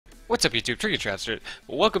What's up YouTube, Travster.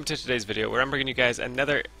 Welcome to today's video where I'm bringing you guys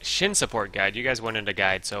another Shen support guide. You guys wanted a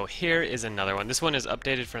guide, so here is another one. This one is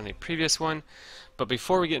updated from the previous one, but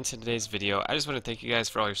before we get into today's video, I just want to thank you guys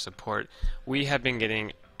for all your support. We have been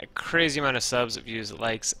getting a crazy amount of subs, views,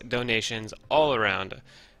 likes, donations all around.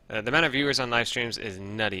 The amount of viewers on live streams is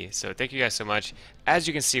nutty, so thank you guys so much. As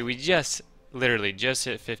you can see, we literally just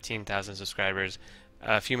hit 15,000 subscribers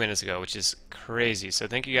a few minutes ago, which is crazy. So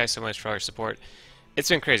thank you guys so much for all your support. It's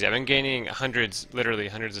been crazy. I've been gaining literally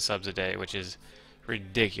hundreds of subs a day, which is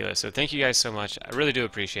ridiculous. So thank you guys so much. I really do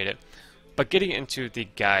appreciate it. But getting into the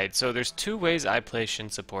guide, so there's two ways I play Shen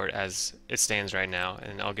support as it stands right now,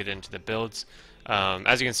 and I'll get into the builds.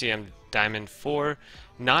 As you can see, I'm Diamond 4.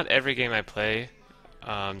 Not every game I play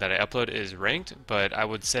that I upload is ranked, but I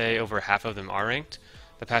would say over half of them are ranked.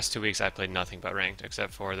 The past 2 weeks I played nothing but ranked,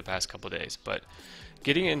 except for the past couple days. But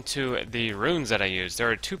getting into the runes that I use, there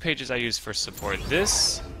are two pages I use for support.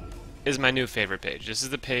 This is my new favorite page. This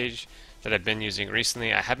is the page that I've been using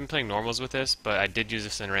recently. I have been playing normals with this, but I did use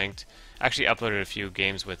this in ranked. I actually uploaded a few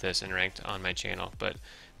games with this in ranked on my channel, but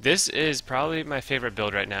this is probably my favorite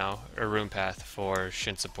build right now, or rune path for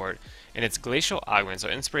Shen support, and it's Glacial Augment. So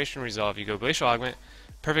Inspiration, Resolve, you go Glacial Augment,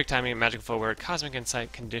 Perfect Timing, Magical Footwork, Cosmic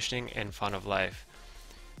Insight, Conditioning, and Font of Life.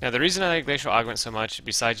 Now the reason I like Glacial Augment so much,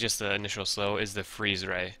 besides just the initial slow, is the freeze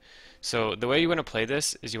ray. So the way you want to play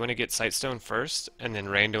this is you want to get Sightstone first, and then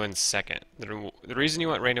Rando in second. The reason you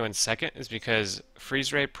want Rando in second is because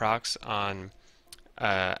freeze ray procs on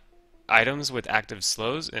items with active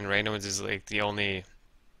slows, and Rando is like the only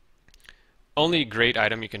great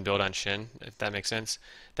item you can build on Shen, if that makes sense,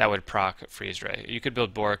 that would proc freeze ray. You could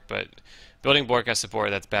build Bork, but building Bork as support,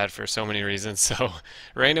 that's bad for so many reasons. So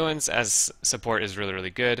Randoins as support is really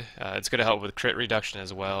good. It's going to help with crit reduction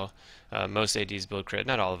as well. Most ADs build crit,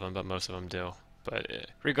 not all of them, but most of them do. But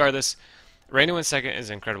regardless, Randoin second is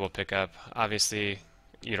an incredible pickup. Obviously,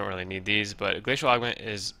 you don't really need these, but Glacial Augment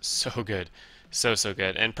is so good. So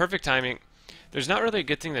good. And Perfect Timing, there's not really a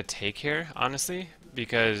good thing to take here, honestly,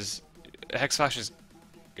 because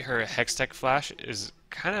her Hex Tech Flash is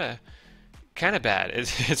kind of bad.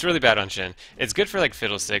 It's really bad on Shen. It's good for like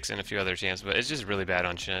Fiddlesticks and a few other champs, but it's just really bad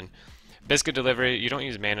on Shen. Biscuit Delivery, you don't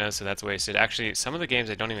use mana, so that's wasted. Actually, some of the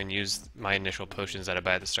games I don't even use my initial potions that I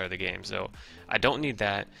buy at the start of the game, so I don't need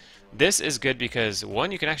that. This is good because,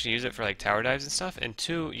 one, you can actually use it for like tower dives and stuff, and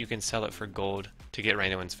two, you can sell it for gold to get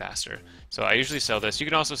Randoins faster. So I usually sell this. You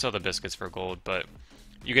can also sell the biscuits for gold, but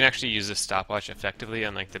you can actually use this stopwatch effectively,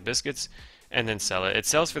 unlike the biscuits, and then sell it. It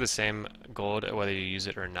sells for the same gold whether you use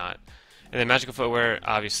it or not. And then Magical Footwear,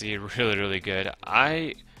 obviously really good.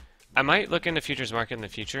 I might look into Futures Market in the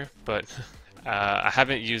future, but I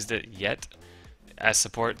haven't used it yet as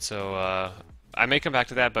support, so I may come back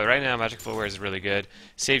to that, but right now Magic Footwear is really good.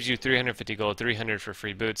 Saves you 350 gold, 300 for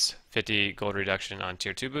free boots, 50 gold reduction on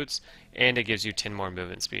tier 2 boots, and it gives you 10 more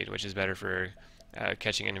movement speed, which is better for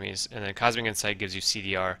catching enemies. And then Cosmic Insight gives you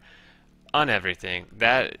CDR on everything.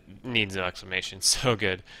 That needs an exclamation. So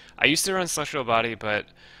good. I used to run Celestial Body, but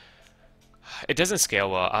it doesn't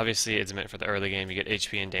scale well. Obviously, it's meant for the early game. You get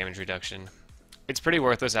HP and damage reduction. It's pretty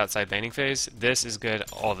worthless outside laning phase. This is good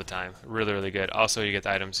all the time. Really good. Also, you get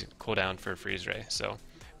the items cooldown for Freeze Ray. So,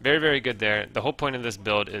 very good there. The whole point of this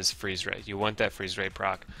build is Freeze Ray. You want that Freeze Ray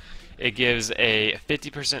proc. It gives a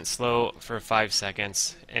 50% slow for 5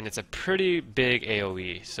 seconds, and it's a pretty big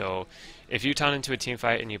AoE. So, if you taunt into a team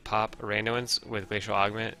fight and you pop Randoins with Glacial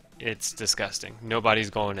Augment, it's disgusting. Nobody's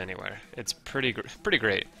going anywhere. It's pretty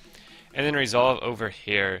great. And then Resolve over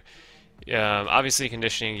here. Obviously,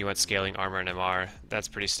 conditioning, you want scaling, armor, and MR. That's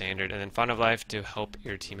pretty standard. And then Font of Life to help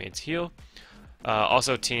your teammates heal.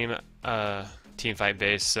 Also, team fight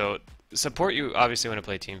based. So support, you obviously want to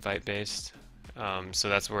play team fight based. So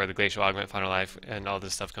that's where the Glacial Augment, Font of Life, and all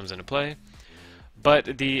this stuff comes into play.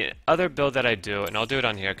 But the other build that I do, and I'll do it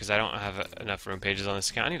on here because I don't have enough room pages on this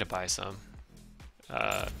account. I need to buy some.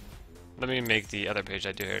 Let me make the other page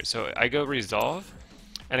I do here. So I go Resolve,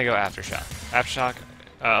 and I go Aftershock. Aftershock,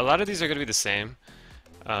 a lot of these are going to be the same,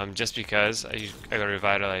 just because I go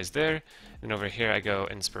Revitalize there, and over here I go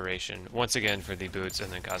Inspiration, once again for the boots, and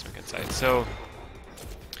then Cosmic Insight. So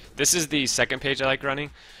this is the second page I like running.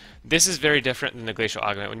 This is very different than the Glacial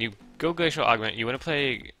Augment. When you go Glacial Augment, you want to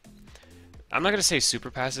play, I'm not going to say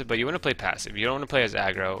super passive, but you want to play passive. You don't want to play as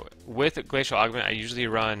aggro. With Glacial Augment, I usually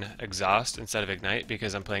run Exhaust instead of Ignite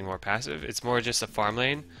because I'm playing more passive. It's more just a farm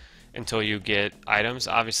lane until you get items.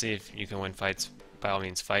 Obviously, if you can win fights, by all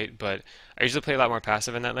means fight, but I usually play a lot more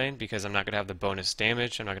passive in that lane because I'm not going to have the bonus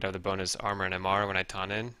damage, I'm not going to have the bonus armor and MR when I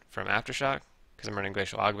taunt in from Aftershock because I'm running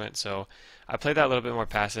Glacial Augment, so I play that a little bit more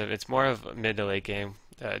passive. It's more of a mid to late game,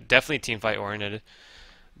 definitely team fight oriented,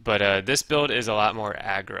 But this build is a lot more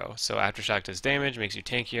aggro. So Aftershock does damage, makes you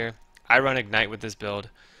tankier. I run Ignite with this build,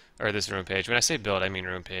 or this rune page. When I say build, I mean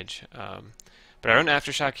rune page. But I run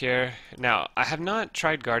Aftershock here. Now, I have not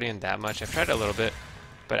tried Guardian that much. I've tried it a little bit,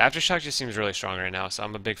 but Aftershock just seems really strong right now, so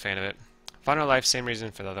I'm a big fan of it. Final Life, same reason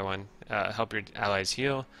for the other one. Help your allies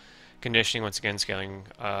heal. Conditioning, once again, scaling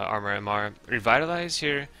armor MR. Revitalize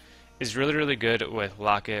here is really, really good with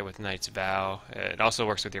Locket, with Knight's Vow. It also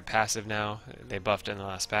works with your passive now. They buffed it in the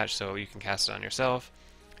last patch, so you can cast it on yourself.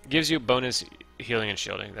 It gives you bonus healing and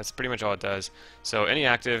shielding. That's pretty much all it does. So any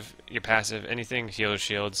active, your passive, anything heals,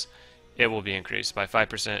 shields, it will be increased by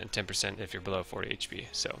 5% and 10% if you're below 40 HP.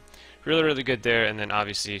 So really, really good there. And then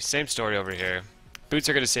obviously, same story over here. Boots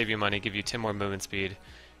are going to save you money, give you 10 more movement speed,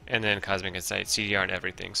 and then Cosmic Insight, CDR, and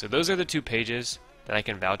everything. So those are the 2 pages that I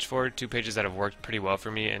can vouch for, 2 pages that have worked pretty well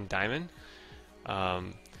for me in Diamond. But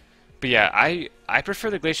yeah, I prefer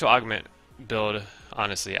the Glacial Augment build,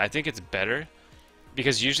 honestly. I think it's better,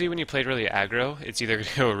 because usually when you play really aggro, it's either going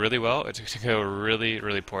to go really well or it's going to go really,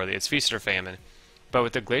 really poorly. It's feast or famine. But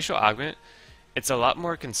with the Glacial Augment, it's a lot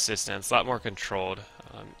more consistent, it's a lot more controlled.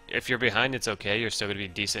 If you're behind, it's okay. You're still going to be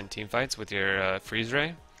decent team fights with your Freeze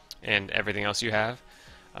Ray and everything else you have.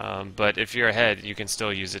 But if you're ahead, you can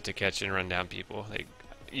still use it to catch and run down people. Like,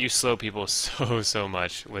 you slow people so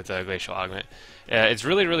much with Glacial Augment. It's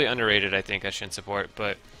really, really underrated, I think, as Shen support.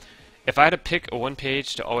 But if I had to pick one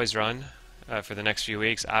page to always run for the next few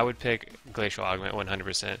weeks, I would pick Glacial Augment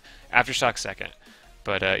 100%. Aftershock second.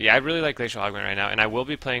 But yeah, I really like Glacial Augment right now, and I will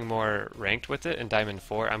be playing more ranked with it in Diamond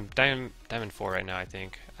 4. I'm Diamond 4 right now, I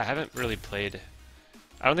think. I haven't really played...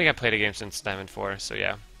 I don't think I've played a game since Diamond 4, so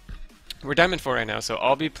yeah. We're Diamond 4 right now, so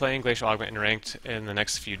I'll be playing Glacial Augment in ranked in the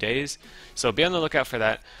next few days. So be on the lookout for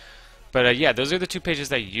that. But yeah, those are the 2 pages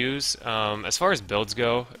that you use. As far as builds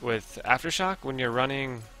go, with Aftershock, when you're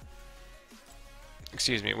running...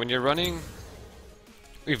 Excuse me, when you're running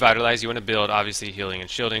Revitalize, you want to build, obviously, healing and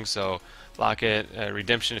shielding, so... Locket,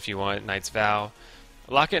 Redemption if you want, Knight's Vow.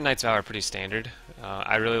 Locket and Knight's Vow are pretty standard.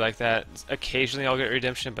 I really like that. Occasionally I'll get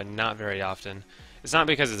Redemption, but not very often. It's not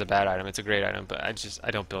because it's a bad item, it's a great item, but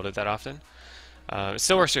I don't build it that often. It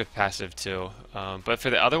still works with passive too. But for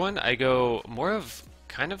the other one, I go more of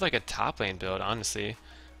kind of like a top lane build, honestly.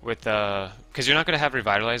 With because you're not going to have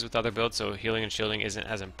Revitalize with other builds, so healing and shielding isn't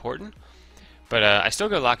as important. But I still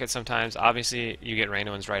go Locket sometimes. Obviously, you get Rain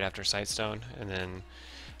ones right after Sightstone, and then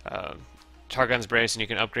Targon's Brace, and you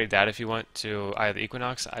can upgrade that if you want to Eye of the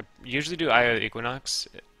Equinox. I usually do Eye of the Equinox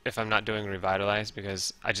if I'm not doing Revitalize,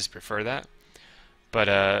 because I just prefer that. But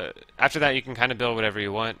after that, you can kind of build whatever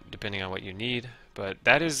you want, depending on what you need. But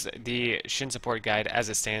that is the Shen support guide as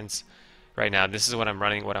it stands right now. This is what I'm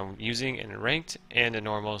running, what I'm using in ranked and in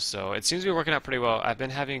normal, so it seems to be working out pretty well. I've been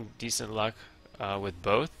having decent luck with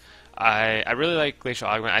both. I really like Glacial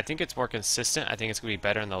Augment. I think it's more consistent. I think it's going to be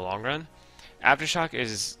better in the long run. Aftershock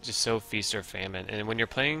is just so feast or famine, and when you're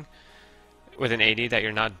playing with an AD that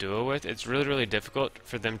you're not duo with, it's really, really difficult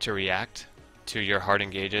for them to react to your hard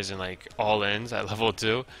engages and like all-ins at level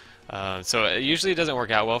 2. So it usually doesn't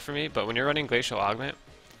work out well for me, but when you're running Glacial Augment,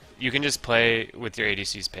 you can just play with your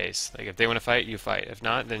ADC's pace. Like, if they want to fight, you fight. If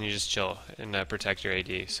not, then you just chill and protect your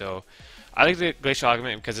AD. So I like the Glacial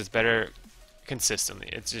Augment because it's better consistently.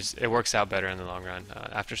 It works out better in the long run.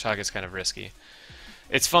 Aftershock is kind of risky.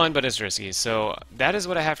 It's fun, but it's risky. So that is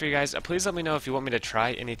what I have for you guys. Please let me know if you want me to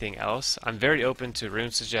try anything else. I'm very open to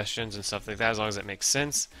rune suggestions and stuff like that, as long as it makes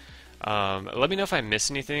sense. Let me know if I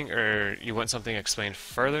missed anything or you want something explained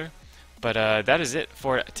further. But that is it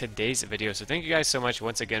for today's video. So thank you guys so much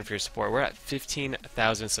once again for your support. We're at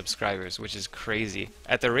 15,000 subscribers, which is crazy.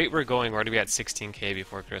 At the rate we're going, we're going to be at 16K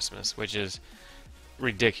before Christmas, which is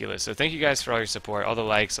ridiculous. So thank you guys for all your support, all the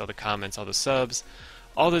likes, all the comments, all the subs,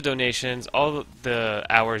 all the donations, all the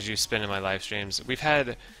hours you spend in my live streams. We've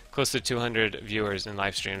had close to 200 viewers in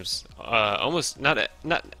live streams, almost not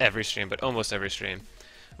every stream, but almost every stream,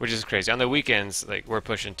 which is crazy. On the weekends, like, we're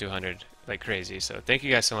pushing 200 like crazy. So thank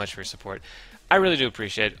you guys so much for your support. I really do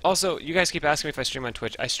appreciate it. Also, you guys keep asking me if I stream on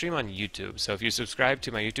Twitch. I stream on YouTube. So if you subscribe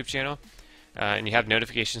to my YouTube channel and you have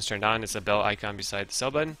notifications turned on, it's a bell icon beside the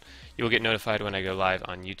sub button. You will get notified when I go live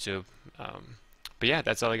on YouTube. But yeah,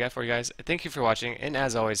 that's all I got for you guys. Thank you for watching, and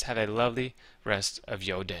as always, have a lovely rest of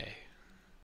your day.